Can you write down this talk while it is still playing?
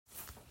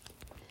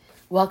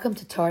Welcome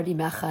to Tardi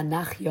Mecha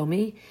Nach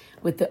Yomi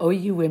with the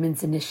OU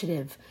Women's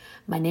Initiative.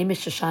 My name is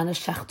Shoshana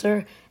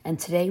Schechter, and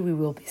today we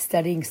will be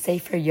studying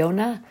Sefer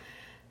Yonah,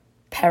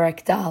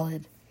 Perek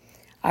Daled,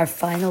 our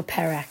final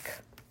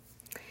Perek.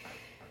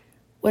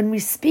 When we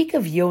speak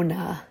of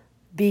Yonah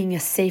being a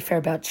Sefer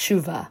about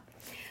Tshuva,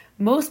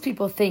 most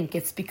people think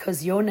it's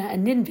because Yonah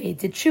and Ninveh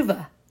did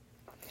Tshuva.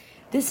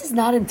 This is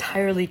not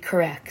entirely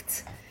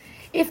correct.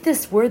 If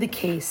this were the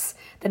case,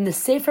 then the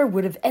Sefer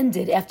would have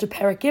ended after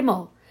Perek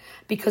Gimel,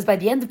 because by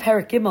the end of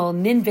Perek Gimel,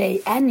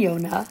 Ninveh and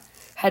Yonah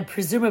had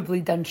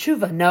presumably done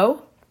Tshuva,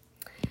 no?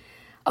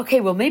 Okay,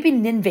 well maybe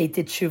Ninveh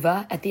did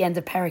Tshuva at the end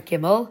of Perek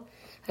Gimel.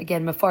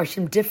 Again,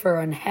 Mefarshim differ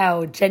on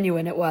how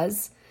genuine it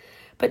was.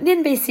 But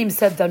Ninveh seems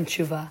to have done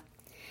Tshuva.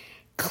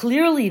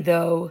 Clearly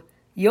though,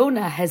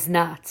 Yonah has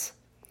not.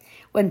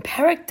 When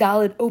Perek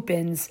Daled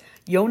opens,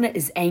 Yonah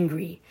is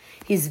angry.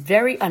 He's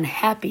very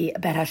unhappy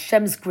about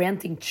Hashem's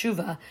granting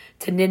Tshuva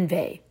to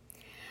Ninveh.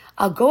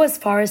 I'll go as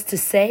far as to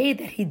say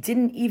that he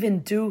didn't even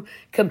do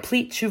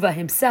complete tshuva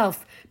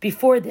himself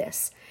before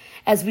this.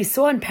 As we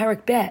saw in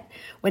Perek Bet,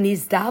 when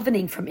he's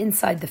davening from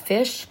inside the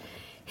fish,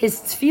 his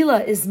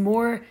tefillah is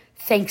more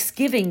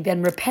thanksgiving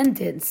than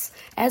repentance,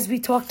 as we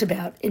talked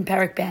about in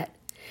Perek Bet.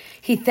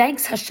 He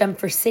thanks Hashem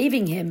for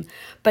saving him,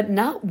 but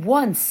not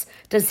once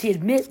does he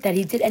admit that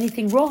he did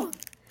anything wrong.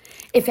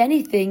 If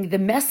anything, the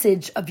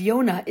message of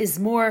Yonah is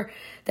more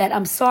that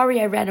I'm sorry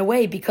I ran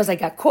away because I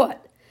got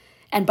caught.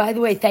 And by the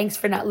way, thanks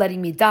for not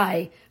letting me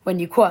die when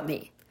you caught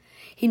me.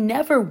 He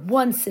never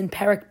once in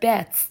Perek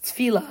Bet's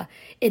tefillah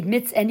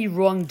admits any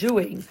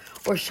wrongdoing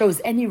or shows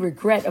any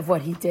regret of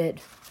what he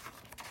did.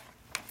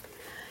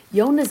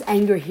 Yonah's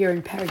anger here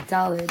in Perek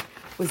Daled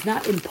was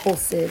not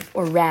impulsive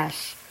or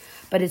rash,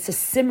 but it's a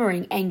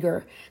simmering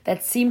anger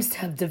that seems to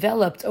have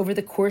developed over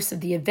the course of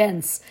the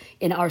events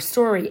in our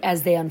story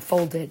as they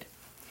unfolded.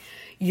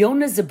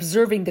 Yonah's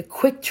observing the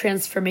quick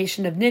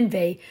transformation of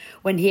Ninveh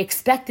when he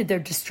expected their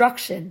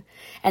destruction,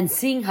 and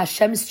seeing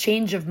Hashem's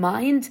change of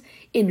mind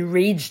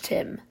enraged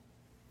him.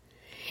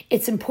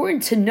 It's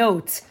important to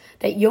note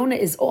that Yonah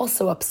is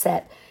also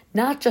upset,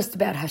 not just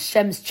about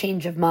Hashem's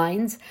change of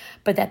mind,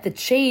 but that the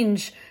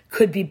change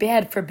could be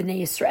bad for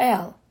Bnei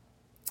Yisrael.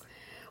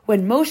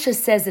 When Moshe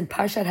says in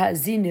Parshat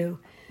Ha'azinu,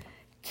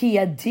 Ki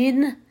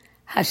yadin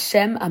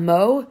Hashem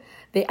amo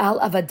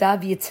ve'al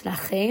avadav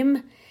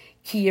yitnachem,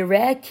 Ki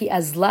yireh ki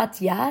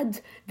azlat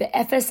yad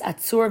ve'efes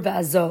atzur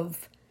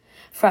ve'azov.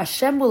 For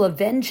Hashem will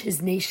avenge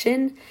his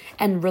nation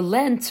and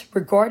relent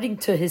regarding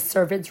his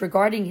servants,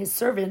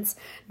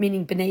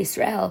 meaning Bnei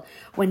Israel,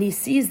 when he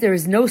sees there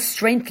is no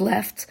strength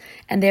left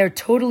and they are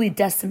totally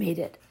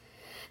decimated.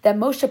 That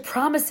Moshe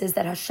promises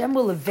that Hashem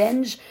will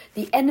avenge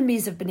the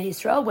enemies of Bnei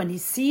Israel when he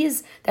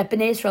sees that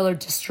Bnei Israel are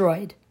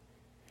destroyed.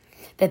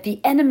 That the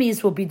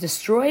enemies will be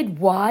destroyed.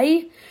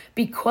 Why?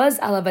 Because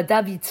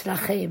alavadav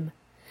yitnachem.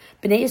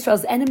 Bnei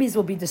Israel's enemies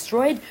will be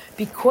destroyed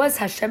because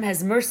Hashem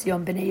has mercy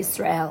on Bnei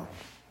Israel.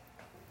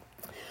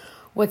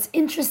 What's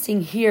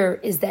interesting here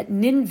is that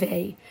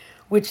Ninveh,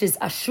 which is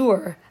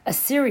Ashur,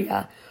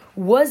 Assyria,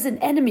 was an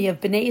enemy of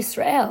Bnei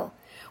Israel.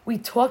 We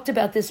talked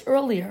about this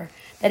earlier,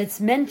 that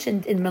it's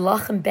mentioned in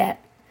Melachim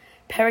Bet,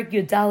 Perek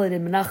Yudalid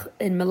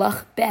in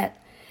Melach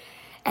Bet,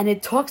 and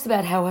it talks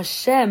about how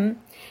Hashem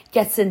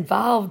gets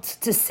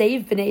involved to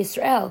save Bnei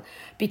Israel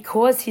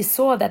because he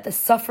saw that the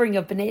suffering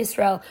of Bnei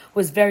Israel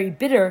was very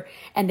bitter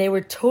and they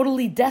were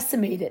totally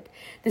decimated.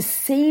 The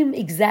same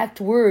exact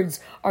words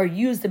are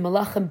used in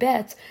Melachim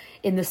Bet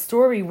in the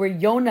story where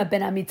Yonah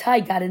ben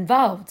Amittai got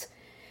involved.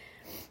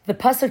 The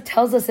pasuk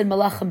tells us in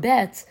Melachim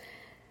Bet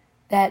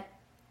that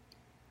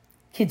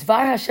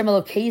Kidvar Hashem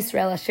Elokei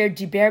Yisrael Asher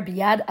Jiber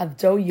Biyad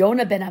Avdo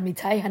Yonah ben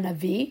Amittai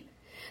Hanavi,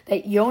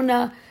 that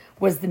Yonah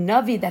was the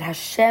Navi that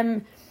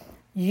Hashem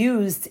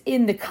used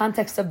in the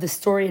context of the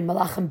story in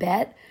Melachim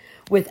Bet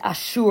with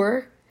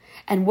Ashur.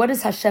 And what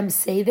does Hashem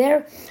say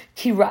there?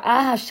 Ki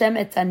ra'ah Hashem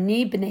et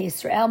ani b'nei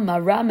Yisrael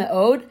mara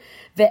me'od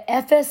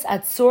ve'efes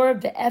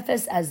atzor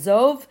ve'efes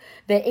azov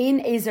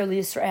ve'ein ezer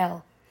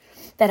liYisrael.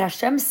 That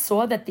Hashem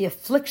saw that the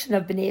affliction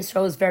of Bnei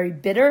Yisrael was very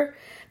bitter,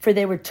 for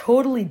they were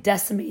totally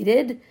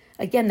decimated.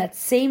 Again, that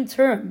same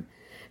term,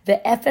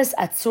 ve'efes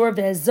atzor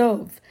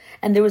ve'azov,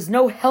 and there was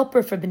no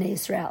helper for Bnei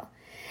Yisrael.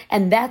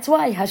 And that's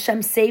why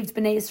Hashem saved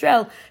Bnei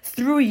Israel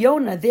through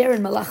Yonah there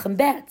in Melachim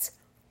Bet.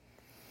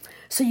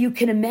 So you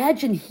can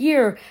imagine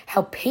here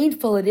how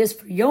painful it is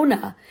for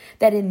Yonah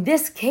that in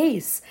this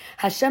case,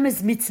 Hashem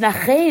is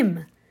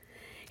mitznachem.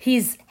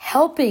 He's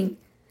helping,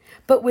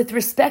 but with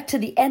respect to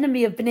the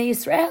enemy of Bnei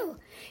Israel.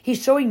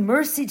 He's showing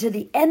mercy to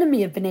the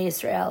enemy of Bnei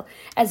Israel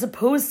as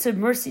opposed to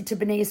mercy to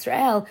Bnei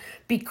Israel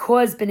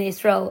because Bnei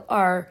Israel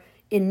are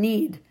in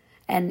need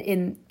and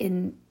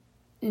in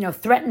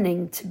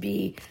threatening to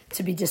be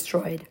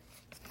destroyed.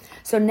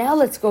 So now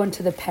let's go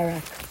into the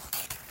Perek,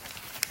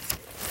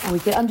 and we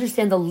can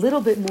understand a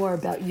little bit more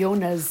about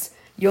Yonah's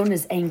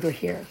anger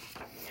here.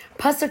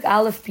 Pasuk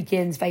Aleph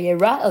begins,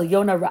 Vayera el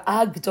Yonah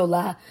ra'a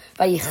gdola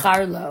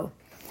vayichar lo.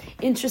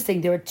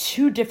 Interesting, there are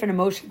two different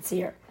emotions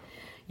here.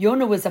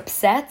 Yonah was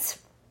upset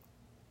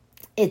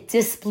It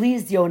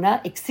displeased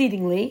Yonah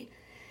exceedingly,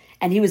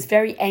 and he was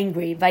very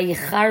angry.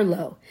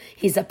 Vayicharlo.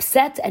 He's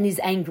upset and he's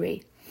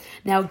angry.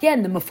 Now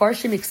again, the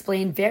Mefarshim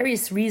explained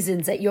various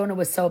reasons that Yonah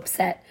was so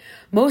upset,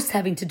 most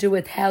having to do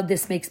with how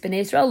this makes Bnei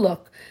Israel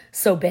look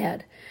so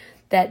bad.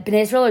 That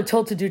Bnei Israel are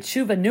told to do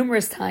tshuva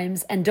numerous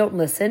times and don't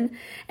listen,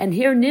 and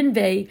here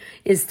Nineveh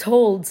is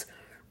told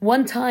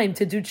one time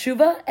to do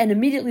tshuva, and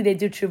immediately they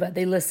do tshuva,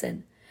 they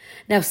listen.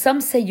 Now some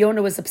say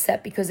Yonah was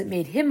upset because it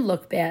made him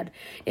look bad.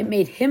 It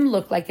made him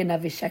look like a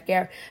Navi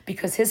Sheker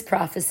because his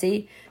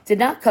prophecy did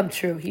not come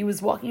true. He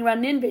was walking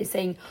around Nineveh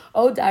saying,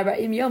 "Oh,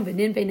 Da'ra'im Yom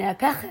v'Nineveh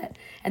ne'apechet,"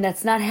 and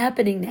that's not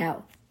happening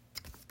now.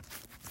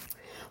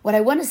 What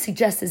I want to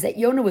suggest is that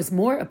Yonah was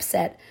more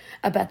upset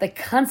about the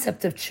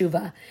concept of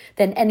tshuva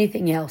than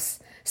anything else,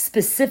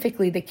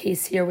 specifically the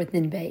case here with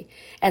Nineveh,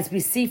 as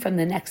we see from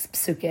the next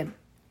psukim.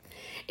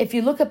 If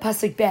you look at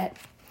Pasuk Bet,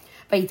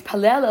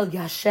 Vayitpalel el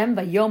Hashem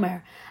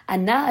vayomer,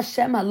 Ana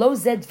Hashem halo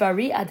zed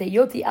dvari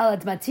adayoti al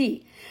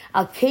admati,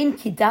 al kein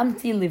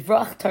kidamti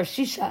livrach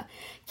tarshisha,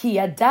 ki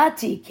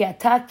yadati ki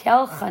ata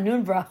kel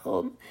chanun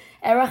vrachum,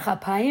 erach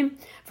hapayim,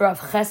 v'rav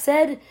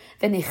chesed,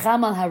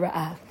 v'nicham al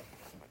hara'ah.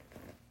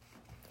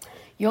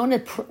 Yonah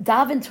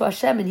davened to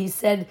Hashem and he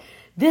said,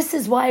 "This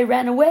is why I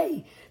ran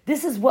away.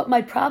 This is what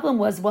my problem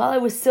was while I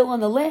was still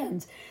on the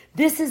land.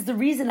 This is the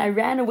reason I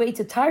ran away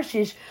to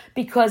Tarshish,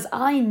 because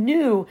I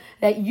knew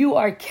that you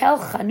are Kel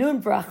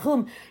Chanun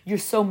V'Rachum. You're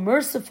so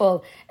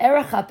merciful.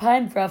 Erech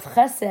Hapayim V'Rav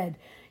Chesed.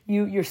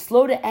 You're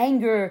slow to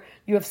anger.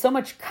 You have so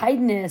much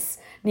kindness.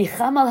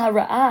 Nicham al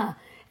Hara'ah.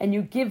 And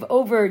you give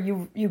over.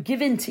 You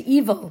give in to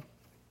evil."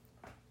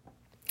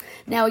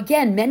 Now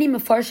again, many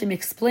Mefarshim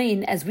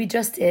explain, as we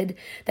just did,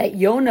 that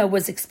Yonah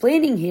was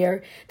explaining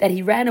here that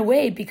he ran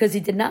away because he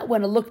did not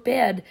want to look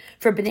bad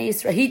for Bnei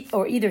Israel,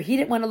 or either he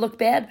didn't want to look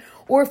bad,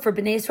 or for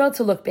Bnei Israel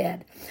to look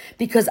bad.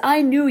 Because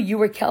I knew you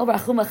were Kel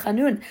Rachum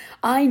Chanun.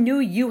 I knew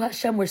you,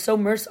 Hashem, are so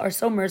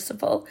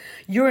merciful.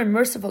 You're a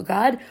merciful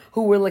God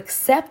who will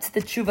accept the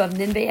tshuva of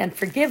Nineveh and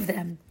forgive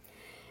them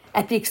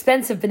at the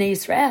expense of Bnei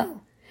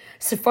Israel.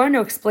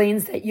 Sefarno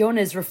explains that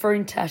Yonah is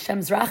referring to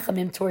Hashem's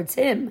rachamim towards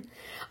him.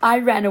 I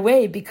ran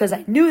away because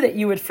I knew that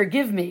you would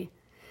forgive me.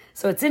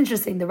 So it's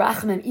interesting, the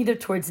rachamim either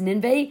towards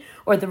Nineveh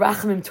or the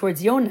rachamim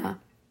towards Yonah.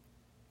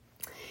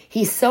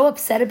 He's so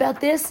upset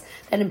about this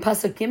that in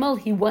Pasuk Gimel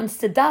he wants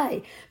to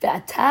die.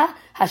 Ve'ata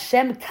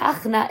Hashem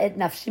kachna et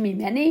nafshi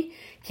mimeni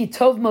ki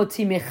tov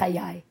moti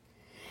mechayai.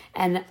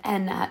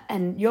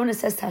 And Yonah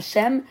says to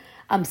Hashem,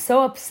 "I'm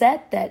so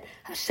upset that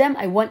Hashem,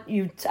 I want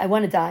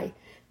to die.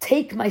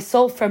 Take my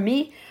soul from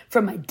me,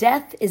 for my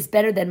death is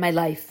better than my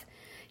life."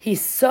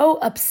 He's so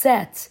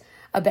upset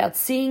about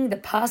seeing the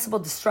possible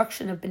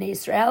destruction of Bnei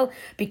Israel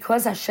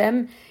because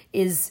Hashem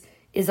is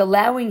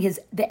allowing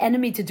the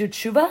enemy to do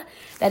tshuva,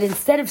 that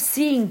instead of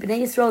seeing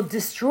Bnei Israel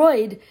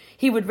destroyed,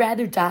 he would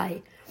rather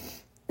die.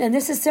 And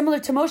this is similar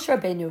to Moshe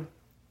Rabbeinu.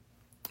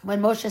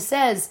 When Moshe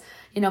says,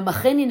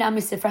 "Macheni na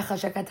misifrecha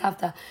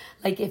shekatavta,"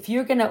 like if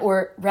you're gonna,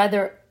 or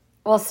rather,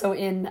 also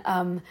in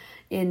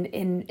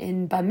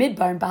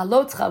Bamidbar, in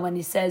Ba'alotcha, when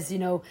he says,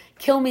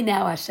 "Kill me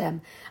now,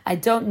 Hashem. I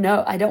don't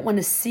want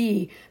to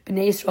see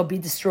Bnei Israel be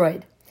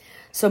destroyed."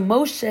 So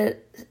Moshe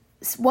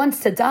wants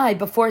to die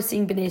before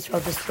seeing Bnei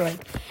Israel destroyed.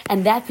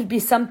 And that could be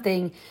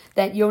something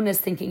that Yonah is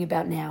thinking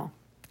about now.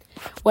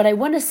 What I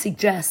want to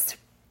suggest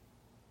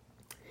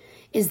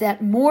is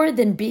that more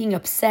than being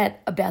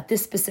upset about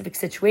this specific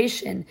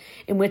situation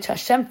in which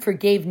Hashem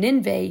forgave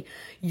Nineveh,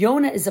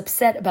 Yonah is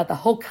upset about the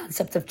whole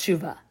concept of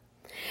tshuva.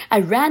 I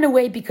ran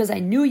away because I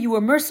knew you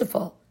were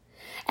merciful.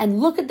 And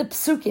look at the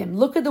psukim,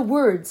 look at the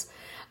words.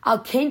 Al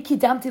kein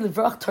kidamti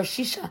livrach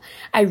tarshisha.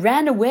 I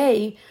ran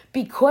away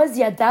because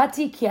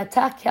yadati ki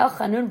ata kel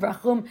chanun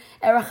v'rachum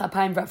erech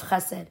hapayim v'rav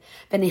chesed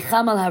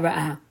v'nicham al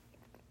hara'ah.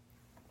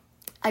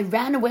 I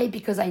ran away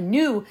because I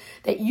knew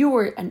that you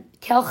were an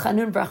kel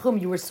chanun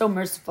v'rachum. You were so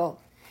merciful.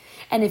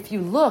 And if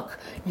you look,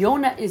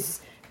 Yonah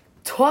is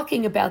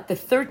talking about the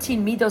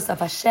 13 midos of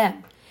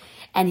Hashem,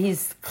 and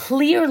he's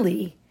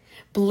clearly,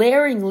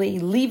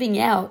 blaringly leaving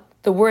out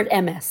the word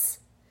emes.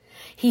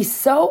 He's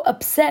so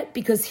upset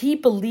because he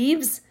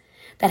believes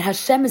that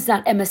Hashem is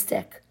not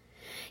emestek.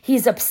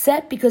 He's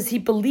upset because he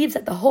believes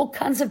that the whole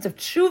concept of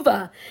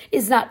tshuva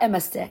is not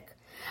emestek.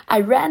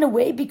 I ran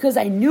away because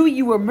I knew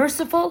you were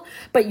merciful,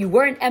 but you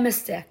weren't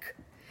emestek.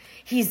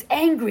 He's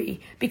angry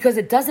because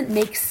it doesn't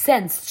make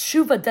sense.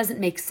 Tshuva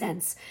doesn't make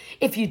sense.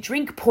 If you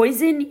drink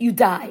poison, you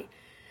die.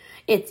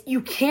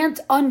 You can't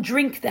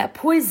undrink that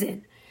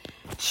poison.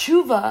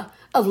 Tshuva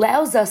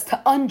allows us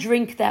to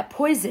undrink that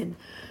poison.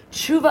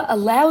 Tshuva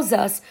allows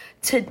us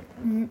to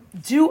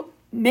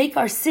make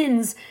our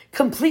sins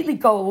completely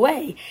go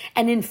away.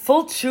 And in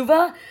full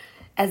tshuva,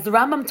 as the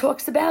Rambam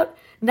talks about,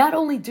 not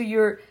only do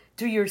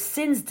your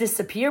sins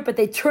disappear, but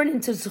they turn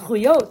into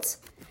zechuyot.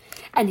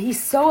 And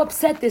he's so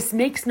upset, this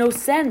makes no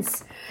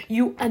sense.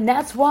 And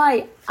that's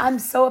why I'm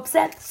so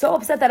upset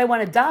that I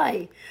want to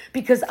die.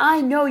 Because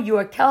I know you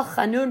are kel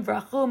chanun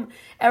v'rachum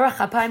erech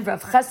hapayim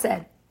v'rav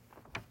chesed.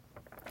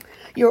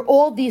 You're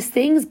all these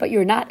things, but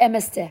you're not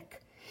emestek.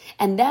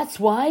 And that's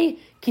why,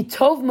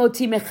 kitov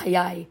moti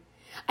mechayai.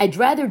 I'd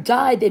rather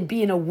die than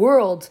be in a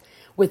world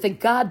with a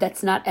God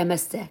that's not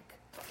emestek.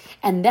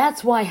 And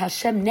that's why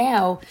Hashem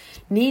now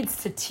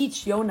needs to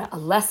teach Yonah a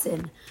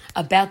lesson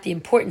about the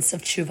importance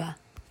of tshuva.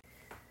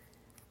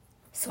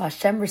 So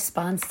Hashem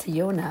responds to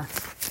Yonah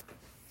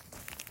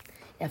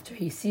after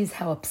he sees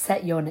how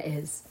upset Yonah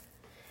is.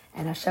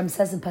 And Hashem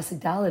says in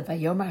Pasuk Daled,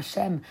 Vayomer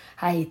Hashem,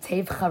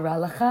 ha'itev chara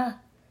lecha?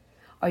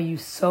 Are you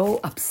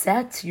so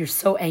upset? You're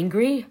so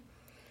angry?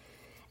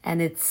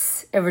 And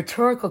it's a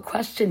rhetorical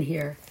question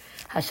here.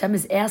 Hashem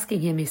is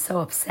asking him, he's so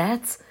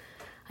upset?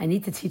 I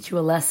need to teach you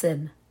a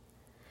lesson.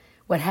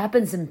 What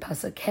happens in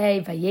Pasuk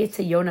Hey,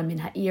 Vayetze Yonah min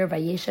ha'ir,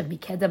 Vayeshev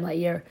mikedem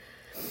la'ir.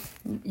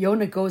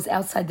 Yonah goes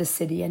outside the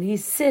city and he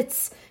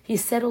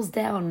settles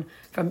down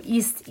from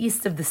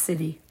east of the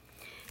city.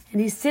 And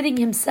he's sitting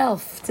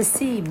himself to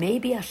see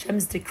maybe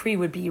Hashem's decree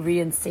would be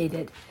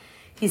reinstated.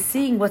 He's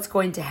seeing what's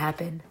going to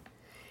happen.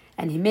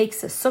 And he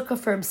makes a sukkah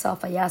for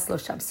himself, Vayas lo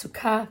sham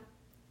sukkah,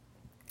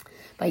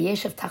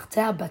 Vayeshev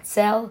tachta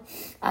batzel,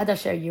 ad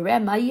asher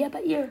yireh ma yeh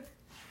ba'ir.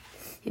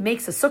 He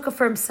makes a sukkah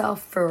for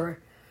himself for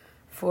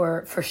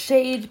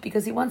shade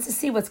because he wants to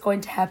see what's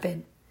going to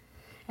happen.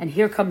 And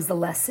here comes the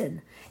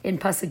lesson in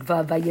Pasuk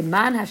Vav.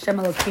 Vayeman Hashem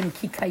Elokim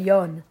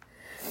Kikayon.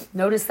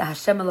 Notice the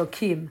Hashem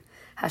Elokim.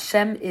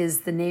 Hashem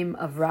is the name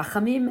of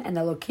Rachamim and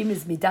Elokim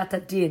is Midat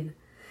Adin.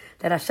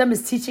 That Hashem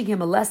is teaching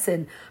him a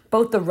lesson,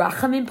 both the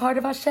Rachamim part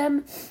of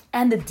Hashem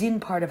and the Din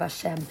part of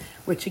Hashem.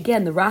 Which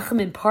again, the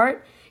Rachamim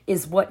part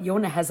is what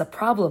Yonah has a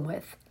problem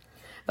with.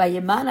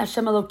 Vayeman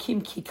Hashem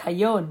Elokim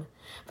Kikayon.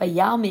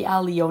 Vayalmi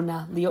al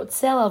Yonah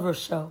liotzel al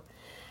rosho.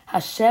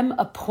 Hashem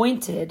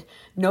appointed,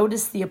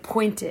 notice the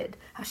appointed.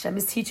 Hashem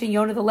is teaching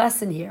Yonah the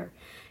lesson here.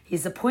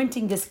 He's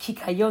appointing this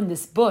kikayon,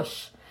 this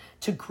bush,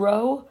 to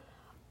grow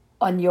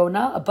on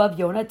Yonah, above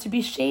Yonah, to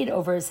be shade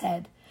over his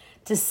head,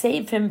 to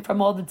save him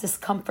from all the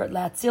discomfort.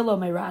 La'atzilo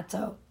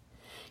merato.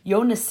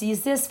 Yonah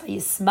sees this,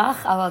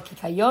 vayismach al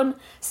kikayon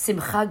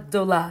simcha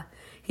gdola.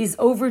 He's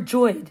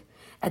overjoyed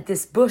at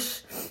this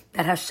bush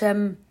that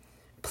Hashem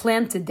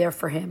planted there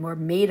for him or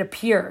made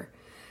appear.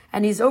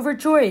 And he's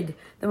overjoyed.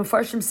 The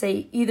Mefarshim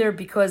say either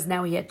because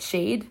now he had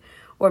shade,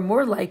 or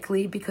more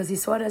likely because he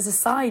saw it as a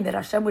sign that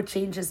Hashem would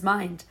change his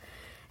mind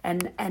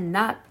and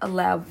not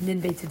allow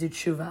Ninveh to do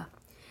tshuva.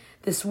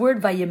 This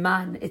word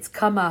vayeman, it's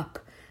come up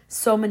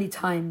so many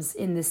times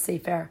in this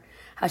Sefer.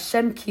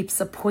 Hashem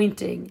keeps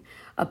appointing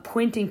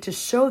to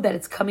show that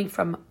it's coming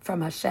from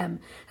Hashem,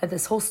 that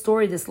this whole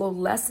story, this little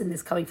lesson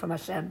is coming from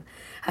Hashem.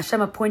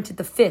 Hashem appointed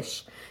the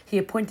fish. He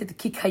appointed the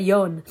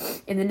kikayon.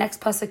 In the next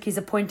pasuk, he's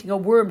appointing a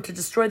worm to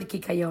destroy the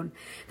kikayon.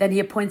 Then he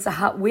appoints a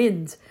hot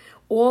wind,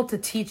 all to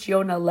teach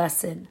Yonah a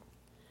lesson.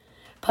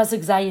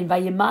 Pasuk Zayin,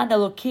 Vayeman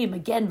Elokim,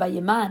 again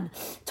Vayeman,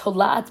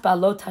 Tolat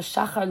Balot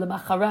HaShachar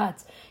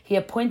L'Macharat. He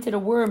appointed a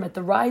worm at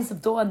the rise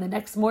of dawn the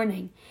next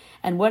morning.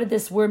 And what did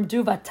this worm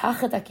do?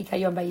 Vatachat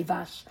HaKikayon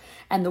Vayivash.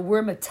 And the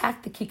worm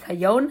attacked the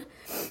kikayon,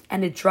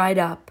 and it dried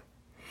up.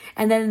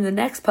 And then in the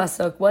next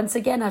pasuk, once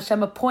again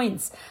Hashem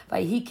appoints,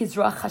 Vayihi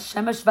Kizrach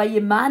Hashemesh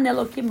Vayeman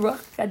Elokim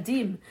Ruach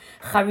Kadim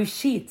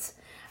Charishit.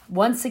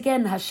 Once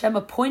again Hashem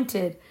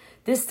appointed,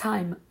 this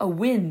time a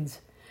wind,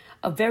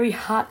 a very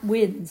hot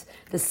wind.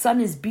 The sun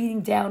is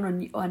beating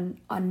down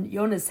on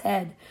Yonah's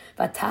head.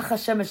 Vatach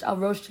Hashemesh al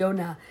Rosh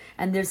Yonah,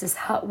 and there's this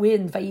hot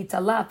wind.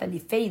 Vayitalaf, and he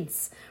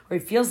faints, or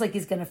he feels like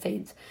he's going to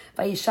faint.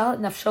 Vayishal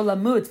nafsho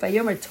lamut.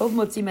 Vayomer tov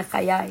motzi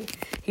mechayai.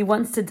 He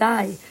wants to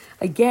die.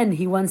 Again,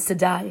 he wants to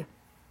die.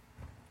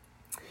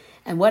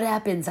 And what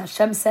happens?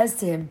 Hashem says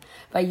to him,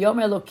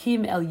 Vayomer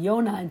Elokim el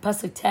Yonah in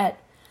pasuk tet,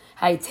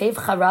 Ha'itev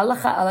chara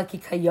lecha ala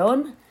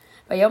kikayon.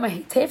 Vayomer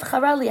ha'itev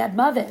chara liad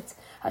mavet.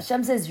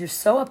 Hashem says, you're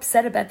so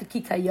upset about the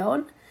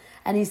kikayon,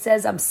 and he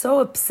says, I'm so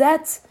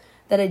upset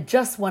that I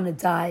just want to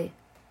die.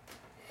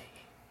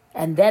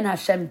 And then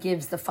Hashem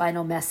gives the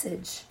final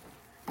message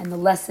and the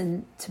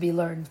lesson to be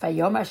learned.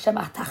 Vayomer Hashem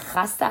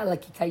atachasta ala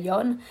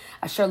kikayon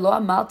asher lo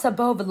amalta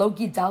bo v'lo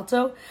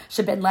gidalto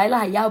sheben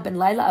laila hayav ben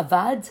laila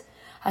avad.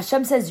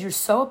 Hashem says, you're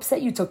so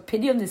upset you took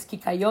pity on this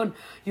kikayon.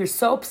 You're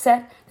so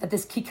upset that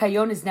this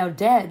kikayon is now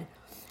dead.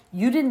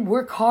 You didn't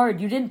work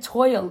hard. You didn't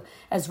toil.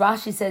 As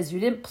Rashi says, you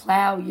didn't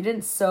plow. You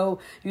didn't sow.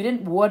 You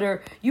didn't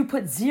water. You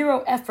put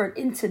zero effort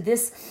into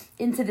this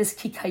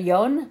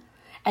kikayon,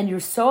 and you're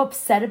so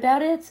upset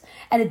about it.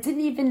 And it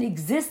didn't even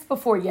exist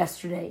before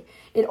yesterday.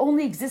 It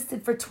only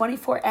existed for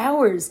 24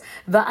 hours.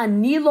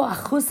 Va'ani lo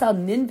achus al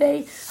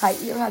Ninveh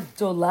ha'ir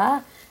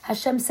ha'gdola.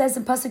 Hashem says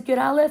in Pasuk Yud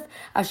Aleph,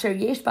 Asher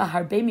yesh ba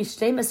harbe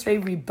mishtei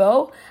masrei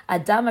ribo,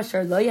 Adam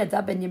asher lo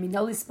yada ben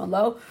yamino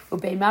lismalo,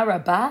 ubeima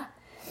rabah.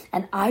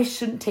 And I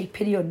shouldn't take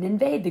pity on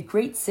Ninveh, the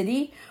great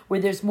city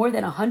where there's more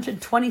than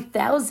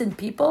 120,000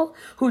 people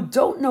who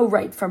don't know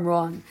right from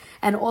wrong,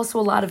 and also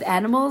a lot of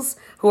animals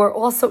who are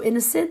also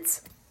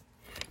innocent.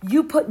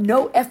 You put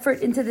no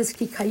effort into this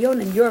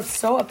kikayon and you're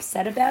so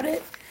upset about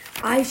it.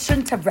 I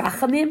shouldn't have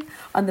rachamim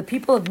on the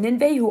people of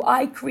Nineveh who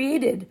I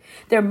created.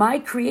 They're my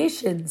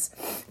creations.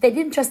 They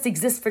didn't just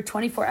exist for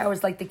 24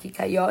 hours like the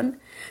kikayon.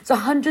 It's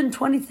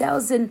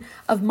 120,000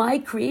 of my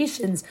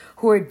creations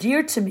who are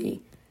dear to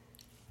me.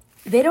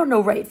 They don't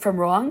know right from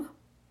wrong.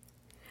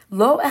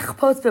 Lo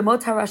echpot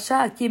b'mot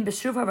harasha kim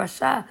b'shuv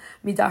harasha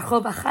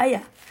midarcho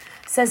v'chaya,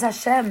 says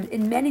Hashem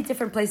in many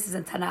different places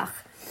in Tanakh.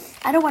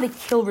 I don't want to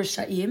kill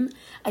Risha'im.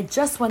 I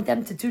just want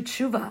them to do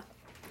tshuva.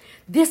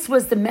 This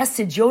was the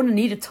message Yonah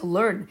needed to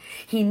learn.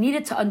 He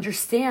needed to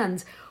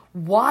understand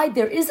why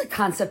there is a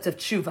concept of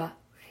tshuva.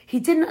 He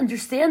didn't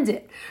understand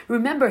it.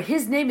 Remember,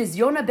 his name is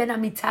Yonah ben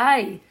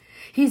Amittai.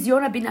 He's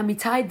Yonah ben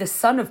Amittai, the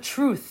son of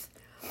truth.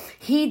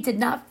 He did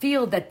not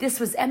feel that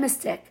this was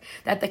emistek,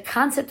 that the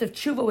concept of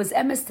tshuva was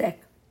emistek.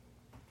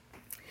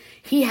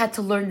 He had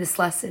to learn this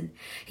lesson.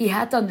 He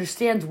had to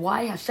understand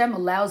why Hashem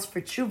allows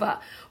for tshuva,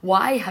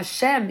 why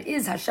Hashem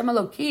is Hashem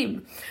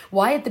Elokim,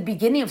 why at the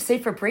beginning of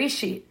Sefer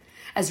Bereshit,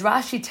 as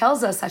Rashi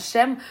tells us,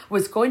 Hashem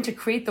was going to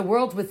create the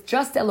world with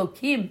just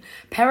Elokim.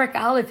 Perek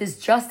Aleph is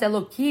just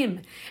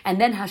Elokim. And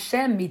then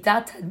Hashem,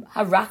 Midat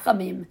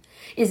HaRachamim,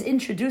 is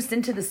introduced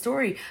into the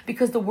story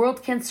because the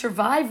world can't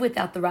survive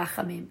without the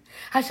Rachamim.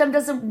 Hashem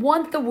doesn't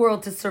want the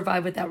world to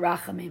survive without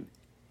Rachamim.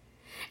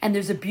 And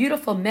there's a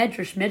beautiful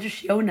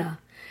Medrash Yonah,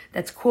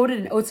 that's quoted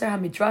in Otzar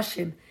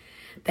HaMidrashim,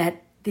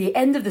 that the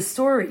end of the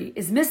story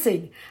is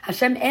missing.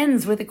 Hashem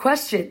ends with a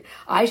question.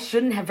 I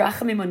shouldn't have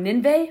Rachamim on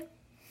Nineveh?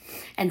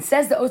 And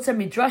says the Otzar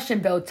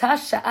Midrashim, Be'otah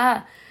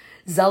sha'ah,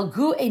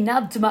 Zalgu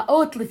einav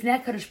d'ma'ot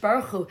lifnei HaKadosh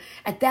Baruch Hu.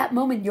 At that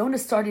moment, Yonah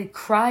started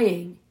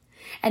crying.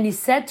 And he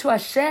said to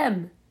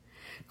Hashem,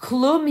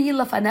 Klum hi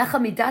lafanecha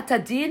midat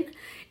hadin?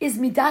 Is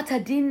midat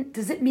hadin,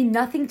 does it mean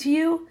nothing to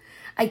you?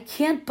 I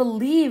can't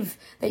believe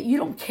that you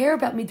don't care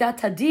about midat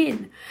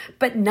hadin.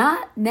 But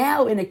not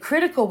now in a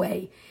critical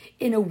way,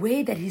 in a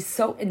way that he's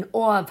so in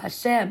awe of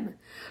Hashem.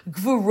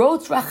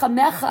 Gvurot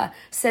rachamecha,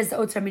 says the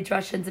Otzar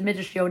Midrash and the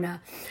Midrash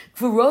Yonah.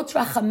 Gvurot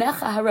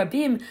rachamecha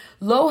harabim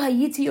lo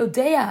hayiti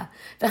odea,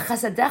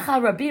 v'chasadecha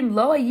harabim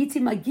lo hayiti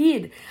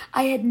magid.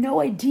 I had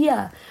no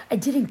idea. I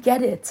didn't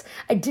get it.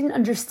 I didn't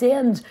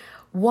understand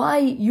why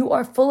you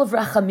are full of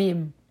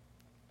rachamim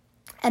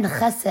and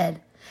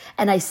chesed.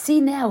 And I see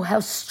now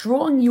how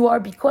strong you are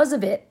because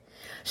of it.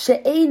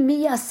 She'ein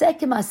mi yaseh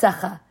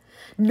k'ma'asecha.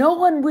 No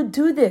one would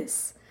do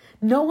this.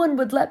 No one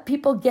would let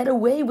people get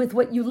away with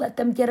what you let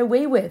them get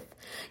away with.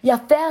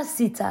 Yafeh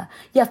asita,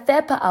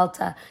 yafeh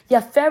pa'alta,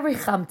 yafeh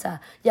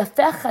richamta,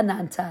 yafeh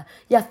chananta,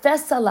 yafeh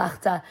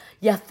salachta,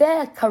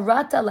 yafeh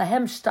karata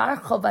lahem shtar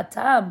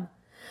chovatam,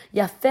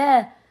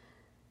 yafeh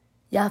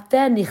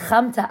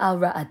nichamta al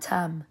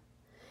ra'atam.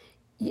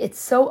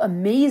 It's so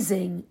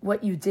amazing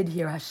what you did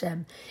here,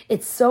 Hashem.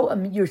 It's so,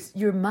 your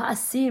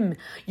ma'asim,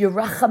 your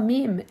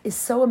rachamim is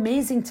so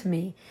amazing to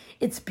me.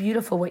 It's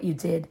beautiful what you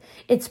did.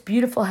 It's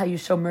beautiful how you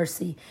show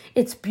mercy.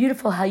 It's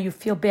beautiful how you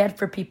feel bad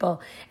for people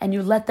and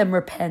you let them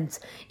repent.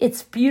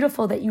 It's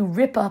beautiful that you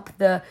rip up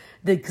the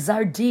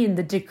gzar din,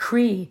 the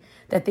decree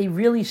that they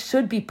really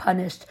should be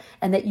punished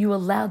and that you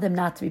allow them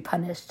not to be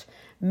punished.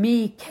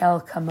 Mi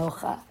kel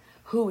kamocha.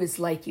 Who is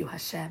like you,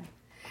 Hashem?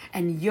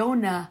 And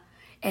Yonah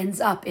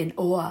ends up in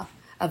awe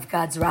of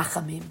God's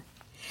rachamim.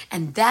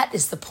 And that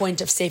is the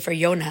point of Sefer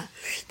Yonah,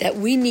 that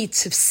we need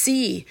to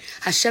see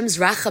Hashem's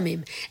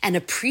rachamim and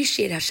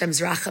appreciate Hashem's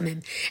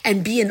rachamim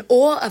and be in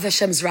awe of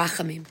Hashem's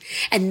rachamim.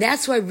 And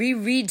that's why we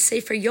read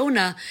Sefer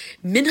Yonah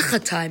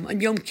mincha time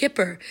on Yom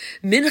Kippur.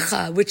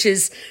 Mincha, which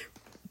is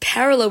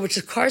parallel,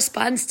 which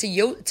corresponds to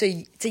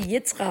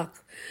Yitzchak.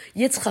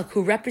 Yitzchak,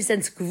 who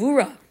represents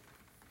Gvura.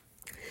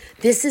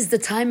 This is the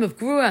time of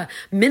Grua.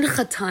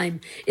 Mincha time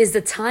is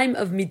the time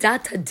of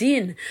Midat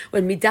Hadin,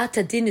 when Midat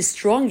Hadin is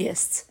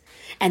strongest.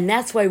 And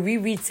that's why we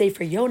read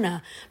Sefer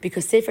Yonah,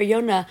 because Sefer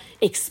Yonah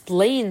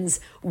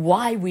explains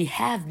why we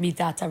have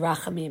Midat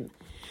HaRachamim,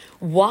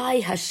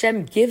 why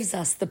Hashem gives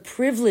us the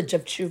privilege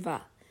of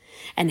tshuva,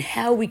 and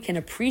how we can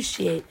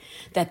appreciate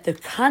that the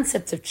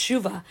concept of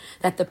tshuva,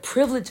 that the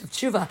privilege of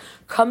tshuva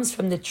comes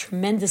from the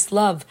tremendous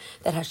love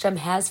that Hashem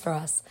has for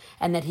us,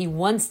 and that He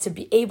wants to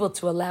be able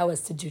to allow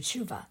us to do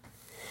tshuva.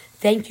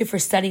 Thank you for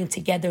studying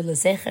together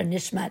Lezecher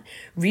Nishmat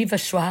Riva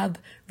Schwab,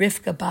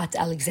 Rivka Bat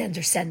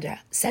Alexander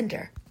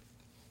Sender.